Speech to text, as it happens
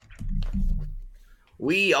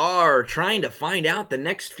We are trying to find out the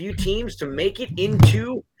next few teams to make it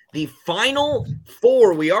into the Final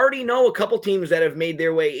Four. We already know a couple teams that have made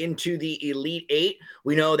their way into the Elite Eight.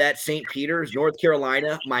 We know that St. Peter's, North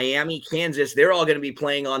Carolina, Miami, Kansas, they're all going to be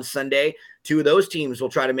playing on Sunday. Two of those teams will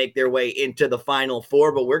try to make their way into the Final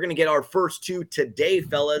Four, but we're going to get our first two today,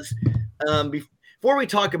 fellas. Before we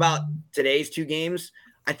talk about today's two games,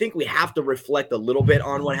 I think we have to reflect a little bit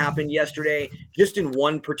on what happened yesterday, just in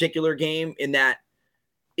one particular game, in that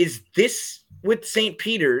is this with St.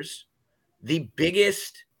 Peter's the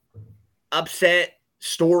biggest upset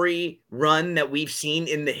story run that we've seen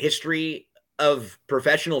in the history of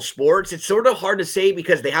professional sports? It's sort of hard to say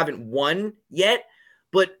because they haven't won yet,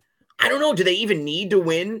 but I don't know. Do they even need to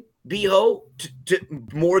win, Beho, to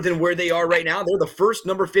more than where they are right now? They're the first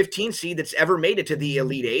number 15 seed that's ever made it to the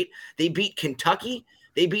Elite Eight. They beat Kentucky.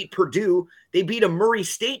 They beat Purdue. They beat a Murray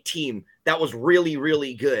State team that was really,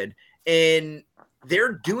 really good. And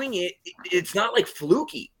they're doing it. It's not like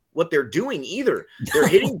fluky what they're doing either. They're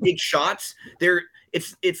hitting big shots.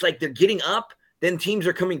 It's like they're getting up, then teams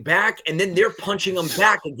are coming back, and then they're punching them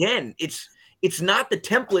back again. It's not the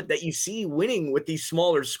template that you see winning with these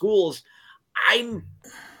smaller schools.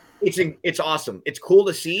 It's awesome. It's cool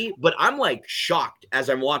to see, but I'm like shocked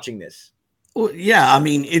as I'm watching this. Well, yeah, I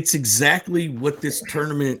mean, it's exactly what this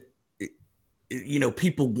tournament,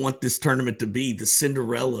 people want this tournament to be, the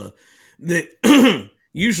Cinderella that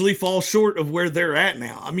usually falls short of where they're at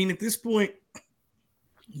now. I mean, at this point,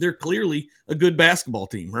 they're clearly a good basketball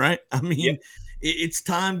team, right? I mean, it's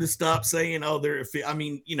time to stop saying, oh,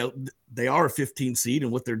 they are a 15 seed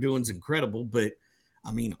and what they're doing is incredible. But,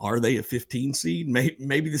 I mean, are they a 15 seed?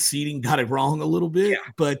 Maybe the seeding got it wrong a little bit.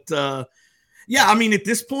 Yeah. But, I mean, at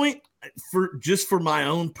this point, for my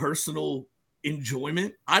own personal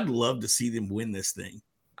enjoyment, I'd love to see them win this thing.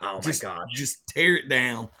 Oh, my gosh. Just tear it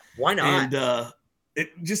down. Why not? And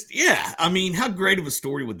I mean, how great of a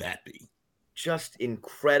story would that be? Just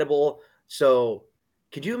incredible. So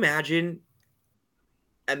could you imagine,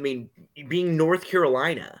 I mean, being North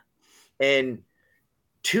Carolina and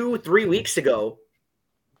 2-3 weeks ago,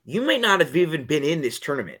 you may not have even been in this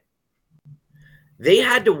tournament. They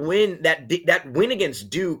had to win that win against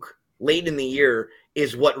Duke late in the year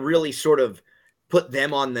is what really sort of put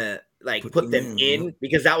them on the, put them in,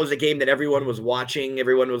 because that was a game that everyone was watching.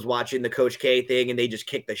 Everyone was watching the Coach K thing, and they just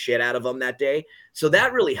kicked the shit out of them that day. So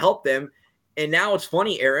that really helped them. And now it's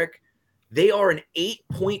funny, Eric, they are an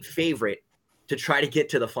 8-point favorite to try to get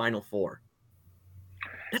to the Final Four.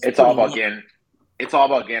 It's all about getting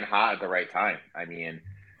hot at the right time. I mean,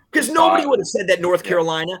 because nobody would have said that North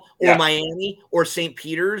Carolina or Miami or St.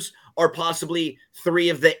 Peter's are possibly 3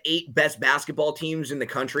 of the 8 best basketball teams in the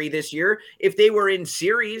country this year. If they were in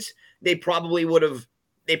series, they probably wouldn't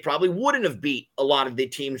have beat a lot of the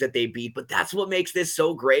teams that they beat. But that's what makes this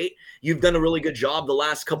so great. You've done a really good job the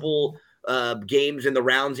last couple games in the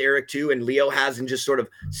rounds, Eric, too, and Leo has, in just sort of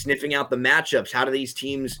sniffing out the matchups. How do these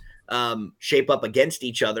teams shape up against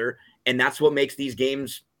each other? And that's what makes these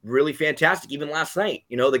games really fantastic. Even last night,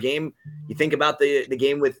 the game, you think about the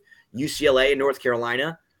game with UCLA and North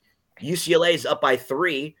Carolina. UCLA is up by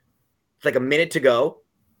 3. It's like a minute to go.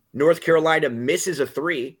 North Carolina misses a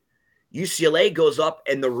 3. UCLA goes up,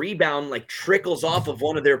 and the rebound trickles off of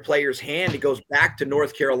one of their players' hand. It goes back to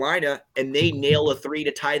North Carolina, and they nail a 3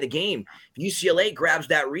 to tie the game. If UCLA grabs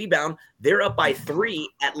that rebound, they're up by 3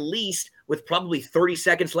 at least, with probably 30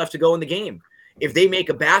 seconds left to go in the game. If they make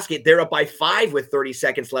a basket, they're up by 5 with 30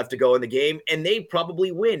 seconds left to go in the game, and they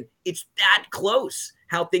probably win. It's that close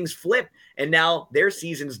how things flip. And now their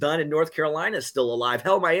season's done, and North Carolina is still alive.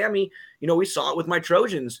 Hell, Miami, we saw it with my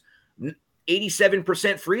Trojans.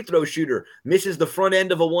 87% free throw shooter, misses the front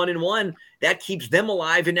end of a 1-and-1. That keeps them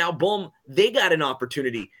alive, and now, boom, they got an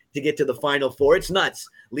opportunity to get to the Final Four. It's nuts,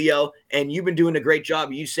 Leo, and you've been doing a great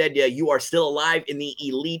job. You said you are still alive in the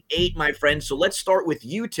Elite Eight, my friend. So let's start with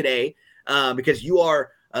you today. Because you are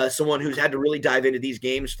someone who's had to really dive into these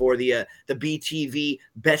games for the BTV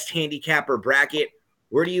Best Handicapper bracket.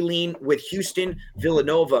 Where do you lean with Houston,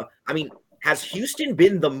 Villanova? I mean, has Houston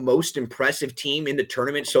been the most impressive team in the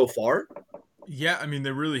tournament so far? Yeah, I mean,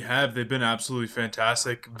 they really have. They've been absolutely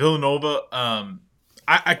fantastic. Villanova,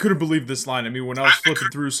 I couldn't believe this line. I mean, when I was flipping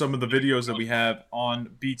through some of the videos that we have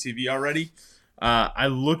on BTV already, I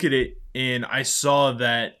look at it and I saw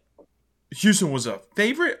that Houston was a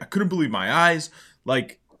favorite. I couldn't believe my eyes.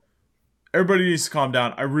 Everybody needs to calm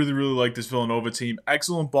down. I really, really like this Villanova team.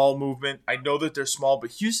 Excellent ball movement. I know that they're small,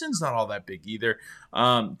 but Houston's not all that big either.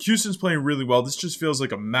 Houston's playing really well. This just feels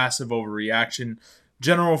like a massive overreaction.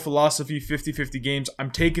 General philosophy, 50-50 games.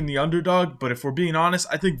 I'm taking the underdog, but if we're being honest,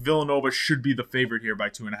 I think Villanova should be the favorite here by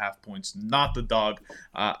 2.5 points, not the dog.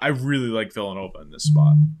 I really like Villanova in this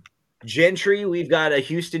spot. Gentry, we've got a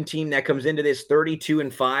Houston team that comes into this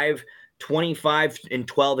 32-5,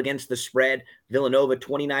 25-12 against the spread. Villanova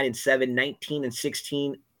 29-7,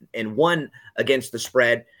 19-16, and 1 against the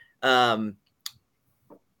spread.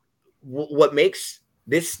 What makes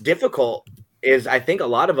this difficult is I think a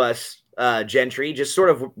lot of us, Gentry, just sort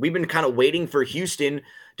of we've been kind of waiting for Houston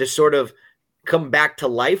to sort of come back to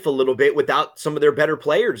life a little bit without some of their better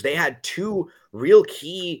players. They had 2 real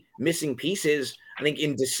key missing pieces, I think,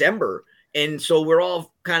 in December. And so we're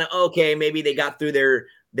all kind of, okay, maybe they got through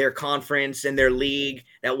their conference and their league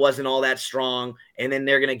that wasn't all that strong. And then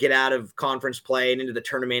they're going to get out of conference play and into the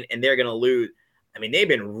tournament and they're going to lose. I mean, they've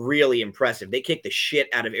been really impressive. They kicked the shit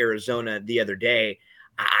out of Arizona the other day.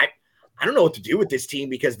 I don't know what to do with this team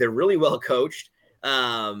because they're really well coached.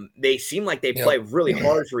 They seem like they play really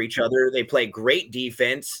hard for each other. They play great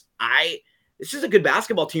defense. This is a good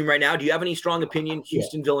basketball team right now. Do you have any strong opinion,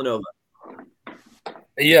 Houston, Villanova?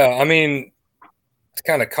 Yeah, I mean, to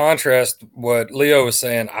kind of contrast what Leo was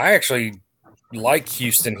saying, I actually like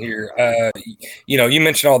Houston here. You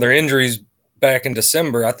mentioned all their injuries back in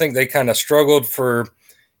December. I think they kind of struggled for,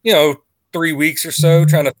 3 weeks or so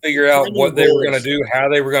trying to figure out what they were going to do, how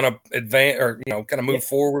they were going to advance or, kind of move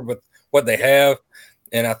forward with what they have.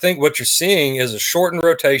 And I think what you're seeing is a shortened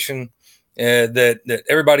rotation that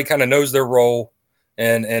everybody kind of knows their role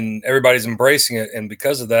and everybody's embracing it. And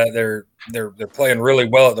because of that, they're playing really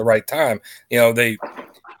well at the right time. They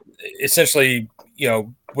essentially,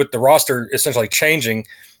 with the roster essentially changing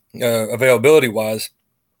availability wise,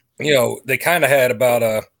 they kind of had about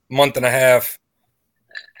a month and a half.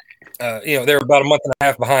 They were about a month and a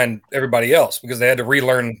half behind everybody else because they had to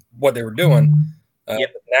relearn what they were doing.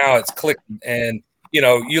 Now it's clicking. And,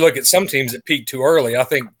 you look at some teams that peak too early. I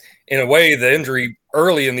think in a way the injury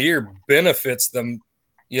early in the year benefits them,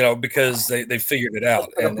 because they figured it out.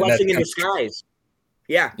 And a blessing in disguise.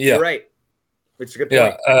 Yeah, you're right. It's a good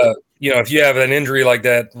point. If you have an injury like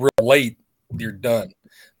that real late, you're done.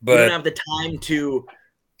 But you don't have the time to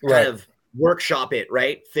kind of workshop it,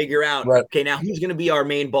 right? Figure out, okay, now who's going to be our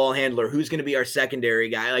main ball handler? Who's going to be our secondary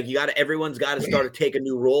guy? Like everyone's got to start to take a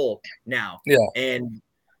new role now. Yeah. And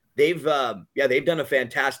they've done a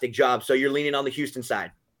fantastic job. So you're leaning on the Houston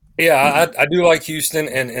side. Yeah, I do like Houston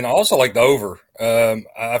and I also like the over.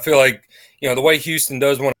 I feel like, the way Houston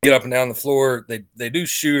does want to get up and down the floor, they do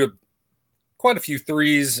shoot quite a few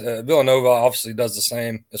threes. Villanova obviously does the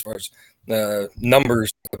same as far as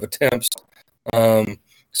numbers of attempts.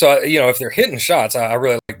 So, if they're hitting shots, I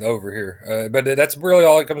really like the over here. But that's really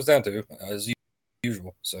all it comes down to, as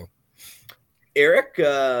usual. So, Eric,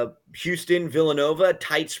 Houston, Villanova,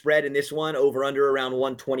 tight spread in this one, over under around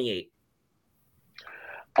 128.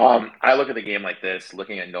 I look at the game like this,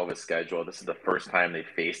 looking at Nova's schedule. This is the first time they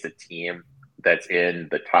faced a team that's in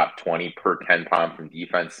the top 20 per KenPom from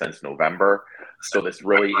defense since November. So this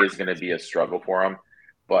really is going to be a struggle for them.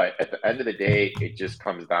 But at the end of the day, it just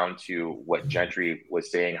comes down to what Gentry was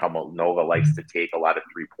saying, how Nova likes to take a lot of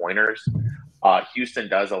three-pointers. Houston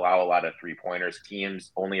does allow a lot of three-pointers.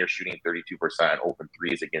 Teams only are shooting 32% open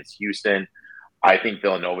threes against Houston. I think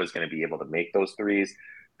Villanova is going to be able to make those threes.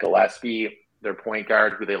 Gillespie, their point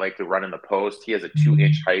guard, who they like to run in the post, he has a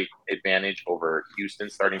 2-inch height advantage over Houston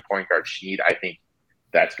starting point guard Sheed. I think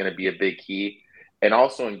that's going to be a big key. And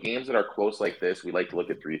also in games that are close like this, we like to look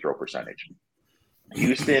at free throw percentage.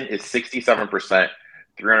 Houston is 67%,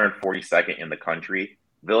 342nd in the country.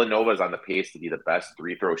 Villanova is on the pace to be the best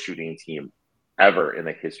three-throw shooting team ever in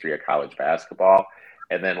the history of college basketball.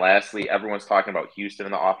 And then lastly, everyone's talking about Houston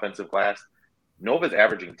in the offensive glass. Nova's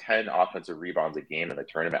averaging 10 offensive rebounds a game in the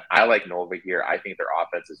tournament. I like Nova here. I think their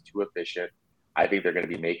offense is too efficient. I think they're going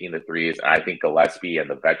to be making the threes. And I think Gillespie and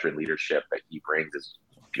the veteran leadership that he brings is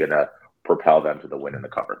going to propel them to the win in the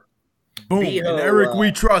cover. Boom. And Eric,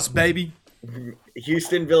 we trust, baby.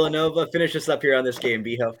 Houston, Villanova. Finish us up here on this game,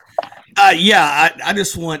 Biho. I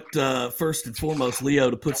just want, first and foremost, Leo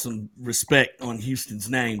to put some respect on Houston's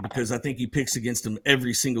name because I think he picks against them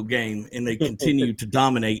every single game, and they continue to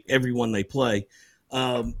dominate everyone they play.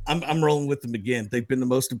 I'm rolling with them again. They've been the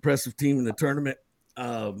most impressive team in the tournament.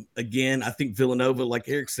 Again, I think Villanova, like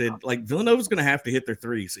Eric said, Villanova's going to have to hit their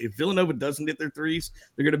threes. If Villanova doesn't hit their threes,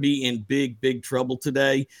 they're going to be in big trouble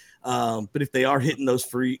today. But if they are hitting those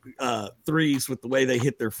threes with the way they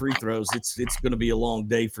hit their free throws, it's going to be a long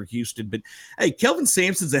day for Houston. But hey, Kelvin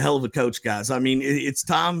Sampson's a hell of a coach, guys. I mean, it's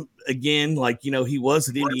time again. He was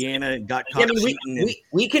at Indiana and got caught cheating.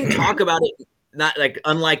 We can talk about it. not like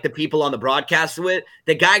unlike the people on the broadcast with,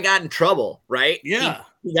 the guy got in trouble, right? Yeah.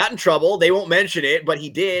 He got in trouble. They won't mention it, but he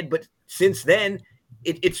did. But since then,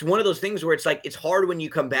 it's one of those things where it's like it's hard when you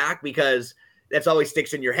come back because that's always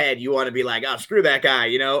sticks in your head. You want to be like, oh, screw that guy,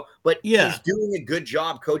 you know? But he's doing a good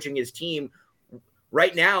job coaching his team.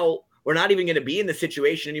 Right now, we're not even going to be in the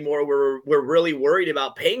situation anymore where we're really worried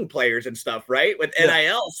about paying players and stuff, right? With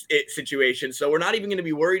NIL situation. So we're not even going to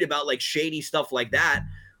be worried about like shady stuff like that.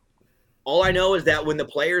 All I know is that when the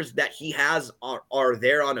players that he has are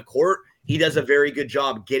there on the court, he does a very good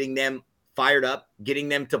job getting them fired up, getting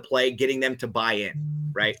them to play, getting them to buy in,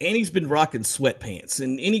 right? And he's been rocking sweatpants.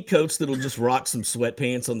 And any coach that'll just rock some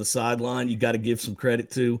sweatpants on the sideline, you got to give some credit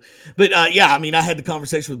to. But, yeah, I mean, I had the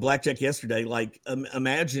conversation with Blackjack yesterday. Like,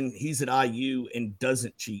 imagine he's at IU and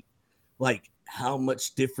doesn't cheat. Like, how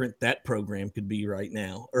much different that program could be right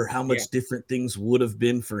now, or how much different things would have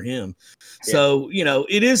been for him. So, you know,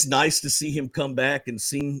 it is nice to see him come back and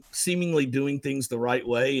seemingly doing things the right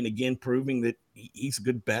way. And again, proving that he's a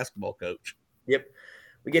good basketball coach. Yep.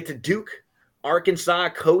 We get to Duke,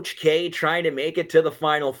 Arkansas, Coach K trying to make it to the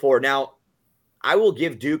Final Four. Now, I will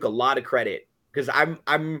give Duke a lot of credit because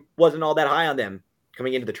I wasn't all that high on them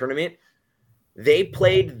coming into the tournament. They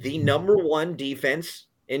played the number one defense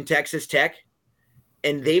in Texas Tech,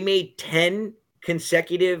 and they made 10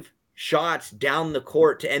 consecutive shots down the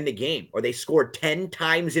court to end the game, or they scored 10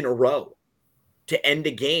 times in a row to end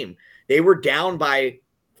the game. They were down by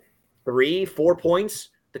 3-4 points,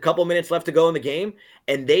 the couple minutes left to go in the game,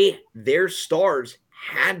 and their stars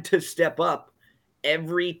had to step up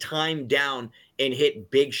every time down and hit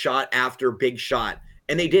big shot after big shot,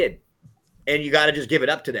 and they did. And you got to just give it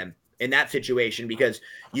up to them in that situation, because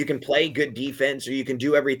you can play good defense or you can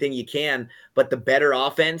do everything you can, but the better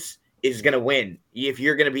offense is going to win. If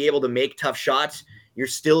you're going to be able to make tough shots, you're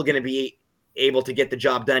still going to be able to get the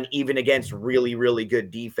job done even against really, really good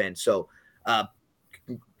defense. So,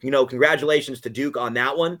 congratulations to Duke on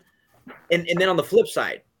that one. And then on the flip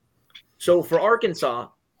side, so for Arkansas,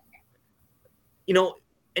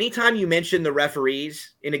 anytime you mention the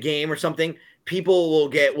referees in a game or something, people will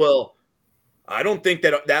get, well, I don't think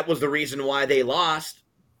that was the reason why they lost.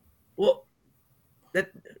 Well,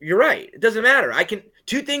 you're right. It doesn't matter.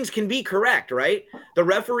 Two things can be correct, right? The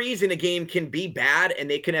referees in a game can be bad and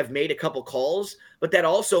they can have made a couple calls, but that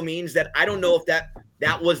also means that I don't know if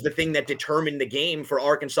that was the thing that determined the game for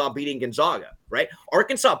Arkansas beating Gonzaga, right?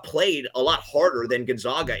 Arkansas played a lot harder than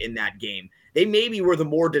Gonzaga in that game. They maybe were the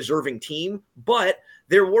more deserving team, but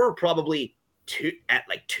there were probably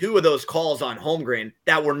two of those calls on Holmgren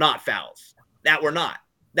that were not fouls. That were not.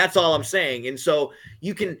 That's all I'm saying. And so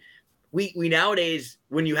we nowadays,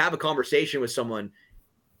 when you have a conversation with someone,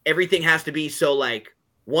 everything has to be so like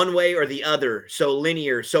one way or the other, so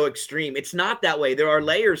linear, so extreme. It's not that way. There are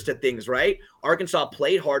layers to things, right? Arkansas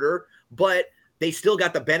played harder, but they still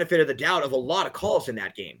got the benefit of the doubt of a lot of calls in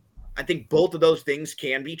that game. I think both of those things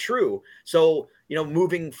can be true. So,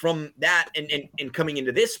 moving from that and coming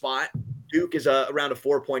into this spot, Duke is around a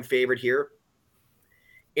 4-point favorite here.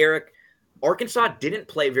 Eric, Arkansas didn't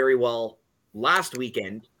play very well last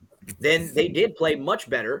weekend. Then they did play much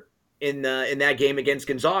better in that game against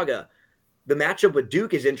Gonzaga. The matchup with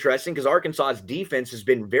Duke is interesting because Arkansas's defense has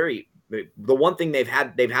been the one thing they've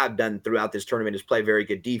had done throughout this tournament is play very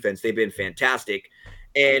good defense. They've been fantastic.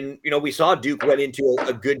 And, we saw Duke run into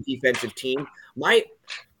a good defensive team. My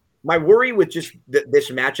worry with just this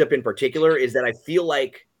matchup in particular is that I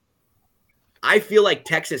feel like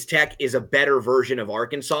Texas Tech is a better version of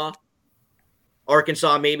Arkansas.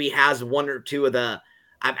 Arkansas maybe has one or two of the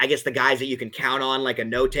guys that you can count on, like a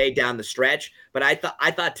Note down the stretch. But I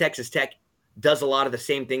thought Texas Tech does a lot of the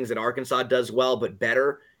same things that Arkansas does well, but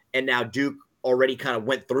better. And now Duke already kind of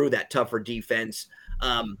went through that tougher defense.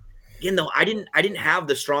 I didn't have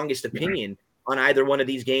the strongest opinion on either one of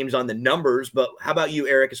these games on the numbers. But how about you,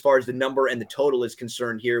 Eric, as far as the number and the total is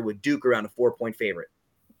concerned here with Duke around a 4-point favorite?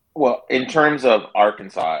 Well, in terms of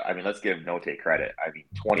Arkansas, let's give Note credit.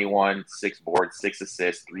 21, 6 boards, 6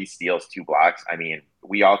 assists, 3 steals, 2 blocks.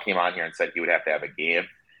 We all came on here and said he would have to have a game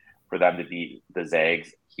for them to beat the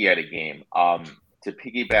Zags. He had a game. To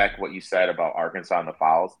piggyback what you said about Arkansas and the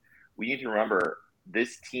fouls, we need to remember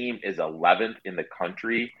this team is 11th in the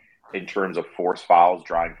country in terms of forced fouls,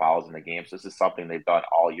 drawing fouls in the game. So this is something they've done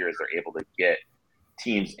all year is they're able to get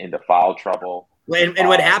teams into foul trouble. And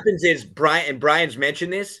what happens is Brian's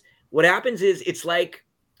mentioned this. What happens is it's like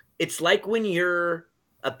when you're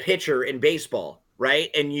a pitcher in baseball, right?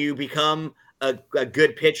 And you become a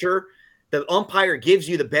good pitcher. The umpire gives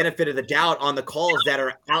you the benefit of the doubt on the calls that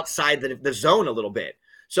are outside the zone a little bit.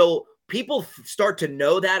 So people start to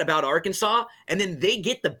know that about Arkansas, and then they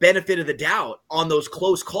get the benefit of the doubt on those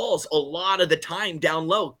close calls a lot of the time down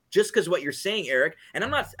low, just because what you're saying, Eric. And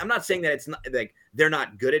I'm not saying that it's not like they're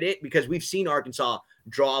not good at it, because we've seen Arkansas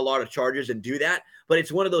draw a lot of charges and do that. But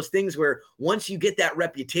it's one of those things where once you get that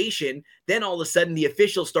reputation, then all of a sudden the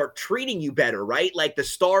officials start treating you better, right? Like the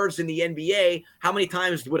stars in the NBA, how many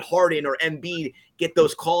times would Harden or Embiid get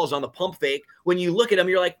those calls on the pump fake? When you look at them,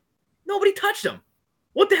 you're like, nobody touched them.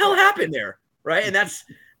 What the hell happened there? Right. And that's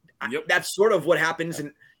sort of what happens.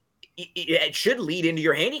 And it should lead into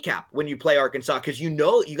your handicap when you play Arkansas, because you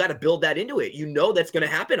got to build that into it. That's going to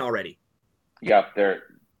happen already. Yeah,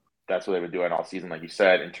 that's what they've been doing all season, like you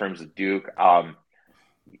said. In terms of Duke,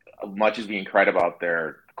 much is being cried about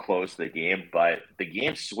their close to the game, but the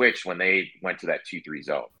game switched when they went to that 2-3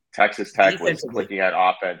 zone. Texas Tech was clicking at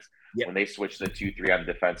offense. Yep. When they switched to the 2-3 on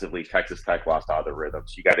defensively, Texas Tech lost all the rhythm.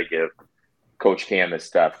 So you got to give Coach K and this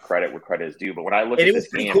stuff credit where credit is due. But when I look at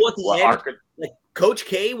this game, cool at the end. Like Coach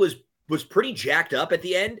K was pretty jacked up at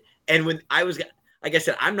the end. And when I was, like I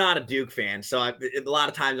said, I'm not a Duke fan, so a lot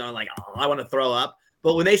of times I'm like, oh, I want to throw up.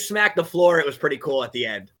 But when they smacked the floor, it was pretty cool at the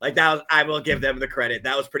end. Like I will give them the credit.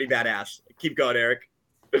 That was pretty badass. Keep going, Eric.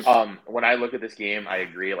 When I look at this game, I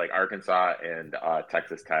agree. Like Arkansas and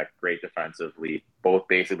Texas Tech, great defensively, both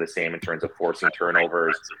basically the same in terms of forcing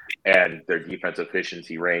turnovers and their defense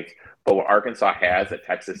efficiency ranked. But what Arkansas has that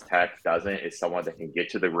Texas Tech doesn't is someone that can get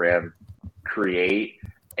to the rim, create,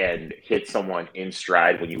 and hit someone in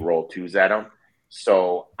stride when you roll twos at them.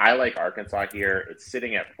 So I like Arkansas here. It's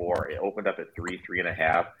sitting at 4. It opened up at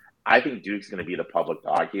 3.5. I think Duke's going to be the public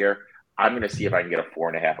dog here. I'm going to see if I can get a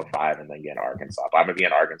 4.5 or 5 and then get Arkansas. But I'm going to be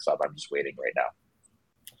in Arkansas, but I'm just waiting right now.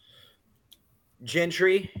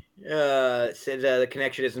 Gentry says the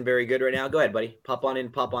connection isn't very good right now. Go ahead, buddy. Pop on in,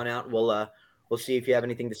 pop on out. We'll see if you have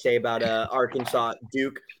anything to say about Arkansas,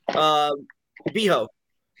 Duke. Beho,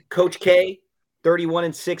 Coach K,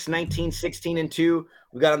 31-6, 19, 16-2.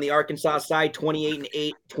 We got on the Arkansas side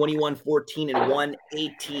 28-8, 21-14-1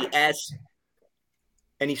 ATS.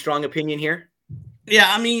 Any strong opinion here?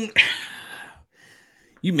 Yeah, I mean,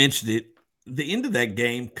 you mentioned it. The end of that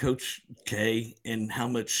game, Coach K, and how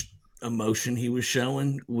much emotion he was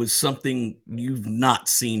showing was something you've not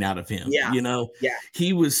seen out of him. Yeah.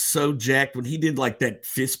 He was so jacked when he did like that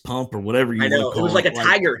fist pump or whatever you want to call it. It was like a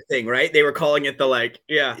tiger thing, right? They were calling it the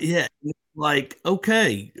yeah. Yeah. Like,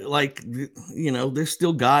 okay, they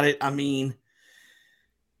still got it. I mean,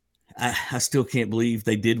 I still can't believe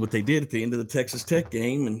they did what they did at the end of the Texas Tech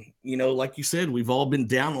game. And, like you said, we've all been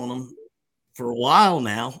down on them for a while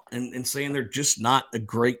now and saying they're just not a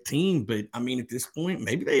great team. But, I mean, at this point,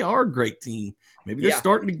 maybe they are a great team. Maybe they're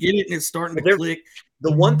starting to get it and it's starting to click.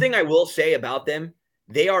 The one thing I will say about them,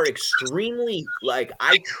 they are extremely,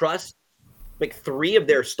 I trust, 3 of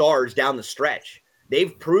their stars down the stretch.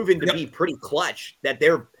 They've proven to be pretty clutch, that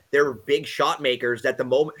they're big shot makers at the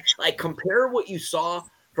moment. Compare what you saw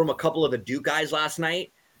from a couple of the Duke guys last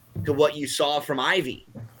night to what you saw from Ivy.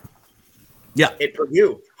 Yeah. At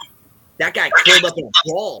Purdue. That guy curled up in a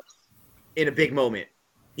ball in a big moment.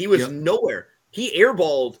 He was nowhere. He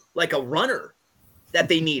airballed like a runner that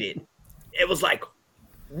they needed. It was like,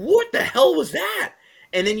 what the hell was that?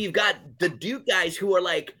 And then you've got the Duke guys who are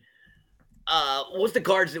what's the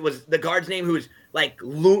guard's name who was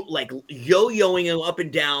yo-yoing him up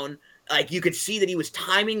and down. You could see that he was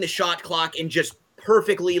timing the shot clock and just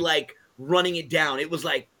perfectly running it down. It was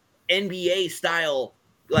NBA style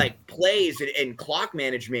plays and clock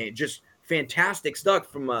management. Just fantastic stuff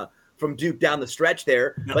from Duke down the stretch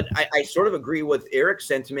there. Yep. But I sort of agree with Eric's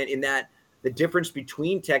sentiment in that the difference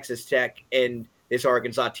between Texas Tech and this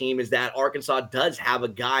Arkansas team is that Arkansas does have a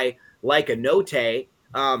guy like a Note.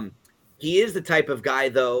 He is the type of guy,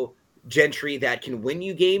 though, Gentry, that can win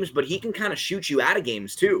you games, but he can kind of shoot you out of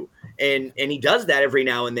games too. And he does that every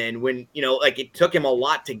now and then when, it took him a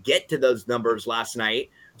lot to get to those numbers last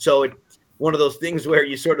night. So it's one of those things where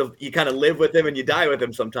you kind of live with him and you die with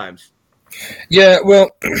him sometimes. Yeah, well,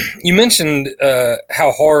 you mentioned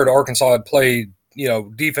how hard Arkansas had played,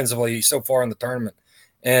 defensively so far in the tournament.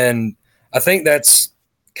 And I think that's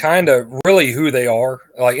kind of really who they are.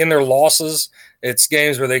 In their losses, it's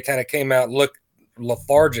games where they kind of came out, looked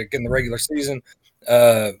lethargic in the regular season.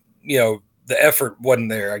 The effort wasn't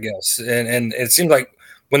there, I guess. And it seems like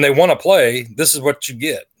when they want to play, this is what you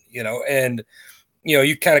get, and,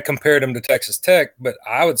 you kind of compared them to Texas Tech, but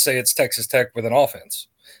I would say it's Texas Tech with an offense.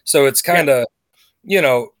 So it's kind of,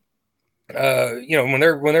 when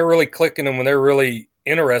they're really clicking and when they're really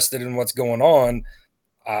interested in what's going on,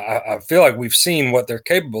 I feel like we've seen what they're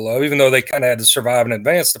capable of, even though they kind of had to survive and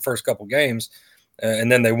advance the first couple games.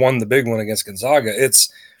 And then they won the big one against Gonzaga.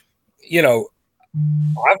 It's, you know,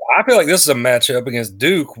 I feel like this is a matchup against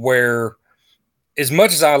Duke where, as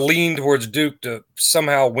much as I lean towards Duke to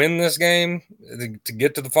somehow win this game to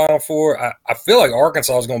get to the Final Four, I feel like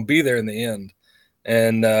Arkansas is going to be there in the end.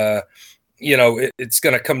 And, it's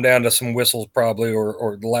going to come down to some whistles probably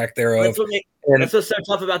or the lack thereof. That's what's so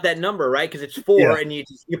tough about that number, right? Because it's 4 and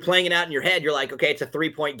you're playing it out in your head. You're like, okay, it's a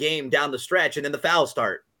 3-point game down the stretch, and then the fouls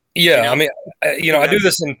start. Yeah, I mean, I do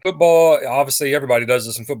this in football. Obviously, everybody does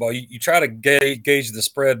this in football. You try to gauge the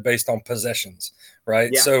spread based on possessions,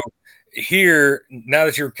 right? Yeah. So here, now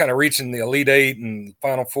that you're kind of reaching the Elite Eight and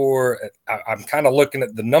Final Four, I'm kind of looking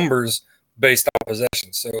at the numbers based on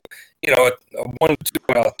possessions. So, a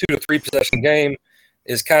 2 to 3 possession game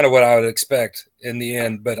is kind of what I would expect in the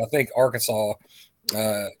end. But I think Arkansas,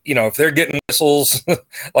 if they're getting whistles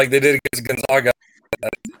like they did against Gonzaga, I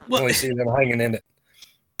definitely see them hanging in it.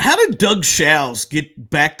 How did Doug Shows get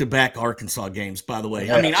back-to-back Arkansas games, by the way?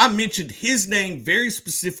 Yeah. I mean, I mentioned his name very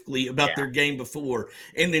specifically about their game before,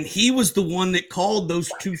 and then he was the one that called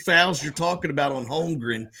those 2 fouls you're talking about on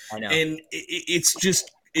Holmgren. I know. And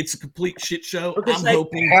it's a complete shit show. I'm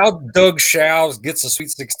hoping. How Doug Shows gets a Sweet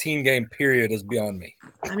 16 game, period, is beyond me.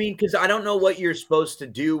 I mean, because I don't know what you're supposed to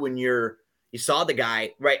do when you saw the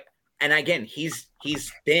guy, right? And again, he's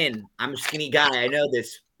thin. I'm a skinny guy. I know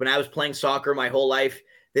this. When I was playing soccer my whole life,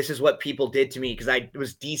 this is what people did to me because I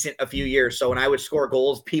was decent a few years. So when I would score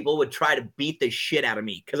goals, people would try to beat the shit out of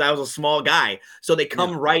me because I was a small guy. So they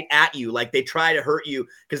come right at you. Like they try to hurt you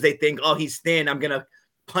because they think, oh, he's thin. I'm going to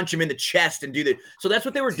punch him in the chest and do that. So that's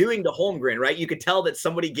what they were doing to Holmgren, right? You could tell that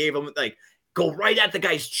somebody gave him go right at the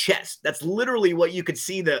guy's chest. That's literally what you could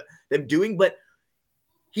see them doing. But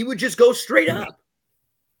he would just go straight up.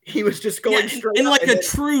 He was just going straight and up. And a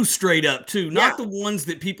true straight up too. Not the ones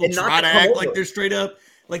that people try to act like they're straight up.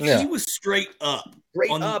 He was straight up,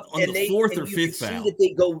 on the 4th or 5th foul.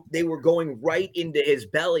 That they were going right into his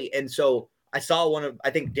belly, and so I saw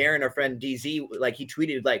I think Darren, our friend DZ, he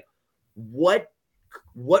tweeted what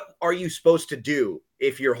are you supposed to do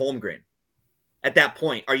if you're Holmgren at that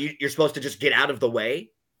point? You're supposed to just get out of the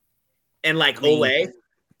way and Olay,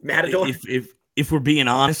 Matador? If we're being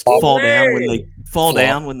honest, fall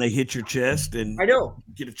down when they hit your chest, and I know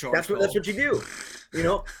get a charge. That's what you do.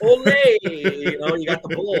 Olay, you got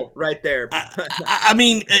the bull right there. I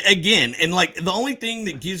mean, again, and the only thing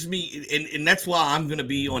that gives me, and that's why I'm going to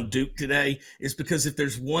be on Duke today, is because if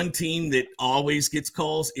there's one team that always gets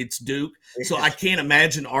calls, it's Duke. So I can't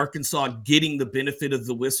imagine Arkansas getting the benefit of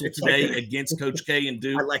the whistle today against Coach K and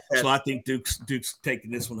Duke. I like that. So I think Duke's taking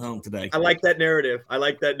this one home today. I like that narrative.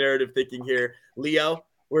 Thinking here. Leo,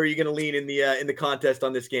 where are you going to lean in the contest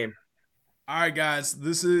on this game? All right, guys,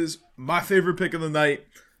 this is my favorite pick of the night.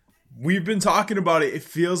 We've been talking about it. It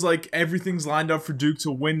feels like everything's lined up for Duke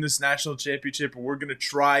to win this national championship, and we're going to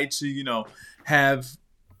try to, have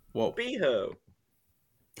 – whoa. Beho.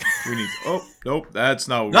 We need – oh, nope, that's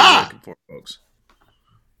not what we're looking for, folks.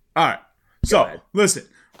 All right, so listen,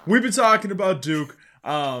 we've been talking about Duke,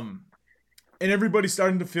 and everybody's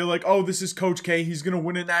starting to feel like, oh, this is Coach K. He's going to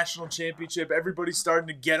win a national championship. Everybody's starting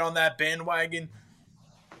to get on that bandwagon.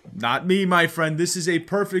 Not me, my friend. This is a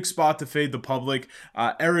perfect spot to fade the public.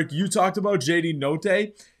 Eric, you talked about JD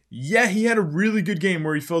Notae. Yeah, he had a really good game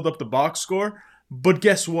where he filled up the box score. But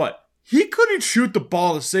guess what? He couldn't shoot the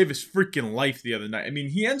ball to save his freaking life the other night. I mean,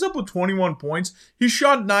 he ends up with 21 points. He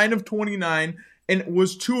shot 9 of 29 and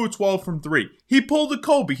was 2 of 12 from 3. He pulled a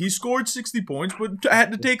Kobe. He scored 60 points, but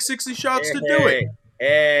had to take 60 shots to do it.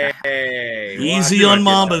 Hey. Easy on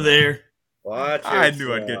Mamba there. I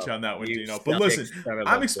knew I'd get you on that one, Dino. But listen,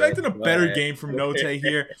 I'm expecting a better game from Notae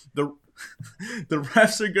here. The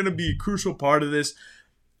refs are going to be a crucial part of this.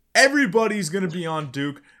 Everybody's going to be on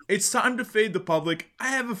Duke. It's time to fade the public. I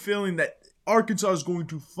have a feeling that Arkansas is going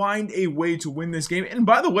to find a way to win this game. And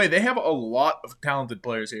by the way, they have a lot of talented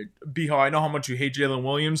players here. Biho, I know how much you hate Jalen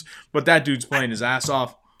Williams, but that dude's playing his ass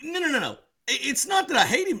off. No. It's not that I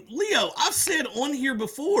hate him. Leo, I've said on here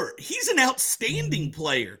before, he's an outstanding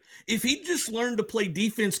player. If he just learned to play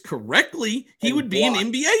defense correctly, he would be an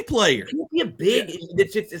NBA player. He would be a big. Yeah.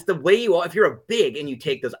 It's the way you are. If you're a big and you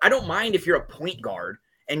take those, I don't mind if you're a point guard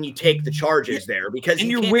and you take the charges there because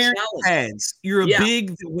you're wearing pads. You're a big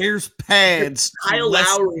that wears pads. Kyle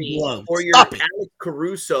Lowry or you're Alex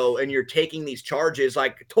Caruso and you're taking these charges.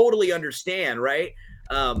 Totally understand, right?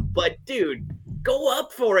 But dude, go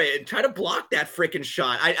up for it and try to block that freaking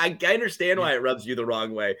shot. I understand why it rubs you the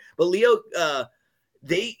wrong way. But Leo,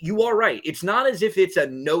 you are right. It's not as if it's a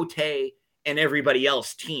Notae and everybody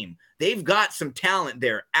else team. They've got some talent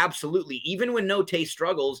there. Absolutely. Even when Notae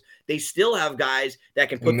struggles, they still have guys that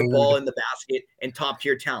can put the ball in the basket and top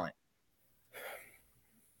tier talent.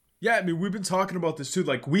 Yeah, I mean, we've been talking about this too.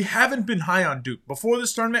 Like, we haven't been high on Duke. Before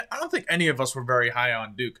this tournament, I don't think any of us were very high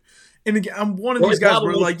on Duke. And again, I'm one of these guys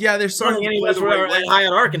where, like, yeah, they're starting to play the right way. High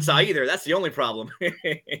on Arkansas either. That's the only problem.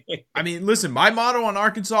 I mean, listen, my motto on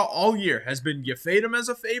Arkansas all year has been you fade them as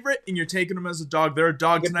a favorite and you're taking them as a dog. They're a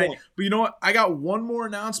dog tonight. Point. But you know what? I got one more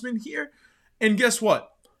announcement here. And guess what?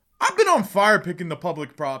 I've been on fire picking the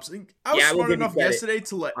public props. I was smart enough yesterday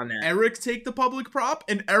to let Eric take the public prop.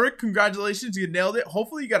 And Eric, congratulations, you nailed it.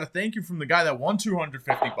 Hopefully you got a thank you from the guy that won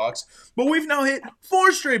 $250. But we've now hit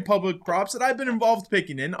 4 straight public props that I've been involved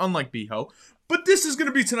picking in, unlike Beho. But this is going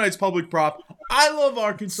to be tonight's public prop. I love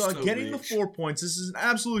Arkansas getting the 4 points. This is an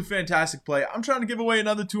absolutely fantastic play. I'm trying to give away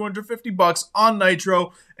another $250 on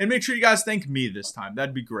Nitro. And make sure you guys thank me this time.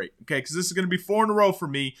 That'd be great. Okay, because this is going to be 4 in a row for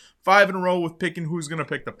me. 5 in a row with picking who's going to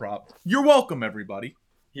pick the prop. You're welcome, everybody.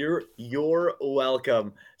 You're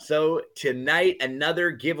welcome. So tonight,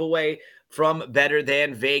 another giveaway from Better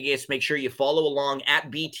Than Vegas. Make sure you follow along at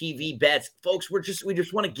BTV Bets. Folks, we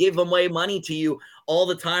just want to give away money to you all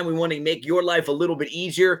the time. We want to make your life a little bit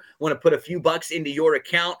easier. Want to put a few bucks into your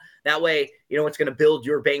account. That way, you know, it's going to build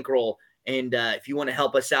your bankroll. And if you want to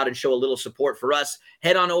help us out and show a little support for us,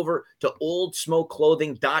 head on over to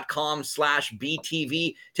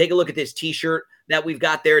oldsmokeclothing.com/BTV. Take a look at this t-shirt that we've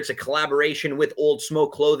got there. It's a collaboration with Old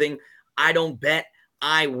Smoke Clothing. I don't bet,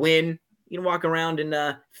 I win. You can walk around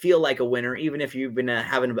and feel like a winner, even if you've been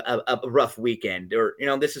having a rough weekend. Or, you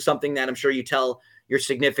know, this is something that I'm sure you tell your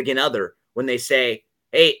significant other when they say,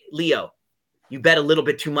 hey, Leo, you bet a little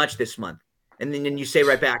bit too much this month. And then you say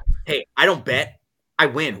right back, hey, I don't bet, I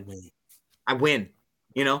win. I win.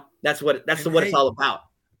 You know, that's what it's all about.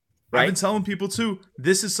 Right? I've been telling people too,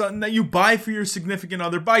 this is something that you buy for your significant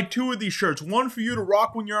other. Buy 2 of these shirts. One for you to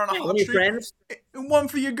rock when you're on a hot streak, friends, and one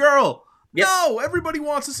for your girl. Yep. No, everybody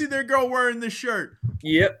wants to see their girl wearing this shirt.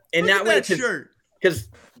 Yep. And Look at that shirt. Because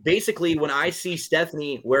basically when I see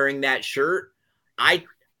Stephanie wearing that shirt,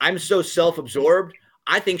 I'm so self-absorbed,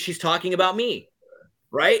 I think she's talking about me.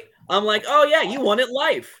 Right? I'm like, oh yeah, you won at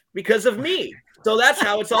life because of me. So that's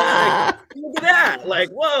how it's all like, look at that. Like,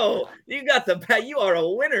 whoa, you got you are a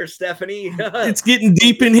winner, Stephanie. It's getting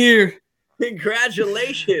deep in here.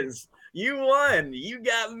 Congratulations. You won. You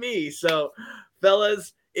got me. So,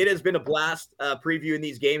 fellas, it has been a blast previewing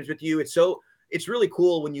these games with you. It's really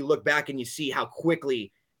cool when you look back and you see how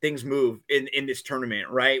quickly things move in this tournament,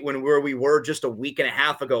 right? We were just a week and a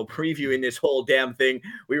half ago previewing this whole damn thing.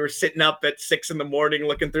 We were sitting up at 6 a.m.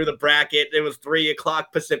 looking through the bracket. It was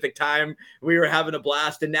 3:00 Pacific time. We were having a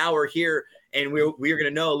blast, and now we're here, and we're going to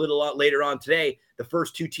know a little later on today the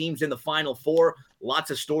first 2 teams in the Final Four. Lots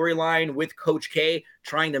of storyline with Coach K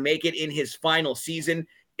trying to make it in his final season.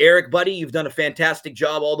 Eric, buddy, you've done a fantastic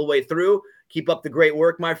job all the way through. Keep up the great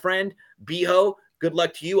work, my friend. Beho, good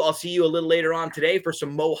luck to you. I'll see you a little later on today for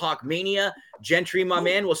some Mohawk Mania. Gentry, my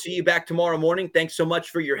man, we'll see you back tomorrow morning. Thanks so much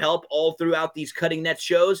for your help all throughout these Cutting Net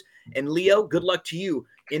shows. And Leo, good luck to you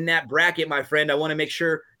in that bracket, my friend. I want to make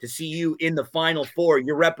sure to see you in the Final Four.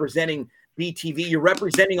 You're representing BTV. You're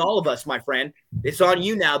representing all of us, my friend. It's on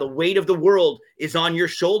you now. The weight of the world is on your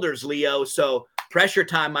shoulders, Leo. So pressure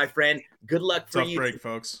time, my friend. Good luck for you. Tough break,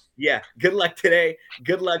 folks. Yeah, good luck today.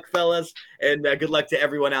 Good luck, fellas. And good luck to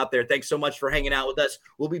everyone out there. Thanks so much for hanging out with us.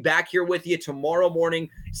 We'll be back here with you tomorrow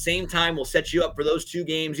morning. Same time. We'll set you up for those 2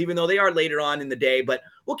 games, even though they are later on in the day. But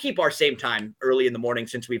we'll keep our same time early in the morning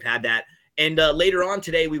since we've had that. And later on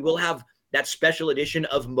today, we will have that special edition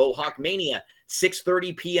of Mohawk Mania,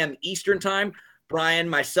 6:30 p.m. Eastern time. Brian,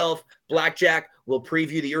 myself, Blackjack will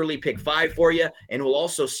preview the early pick 5 for you, and we'll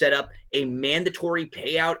also set up a mandatory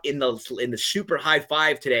payout in the super high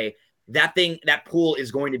 5 today. That pool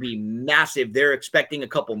is going to be massive. They're expecting a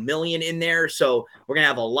couple million in there, so we're going to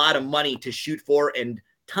have a lot of money to shoot for and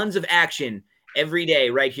tons of action every day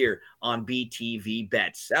right here on BTV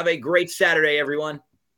Bets. Have a great Saturday, everyone.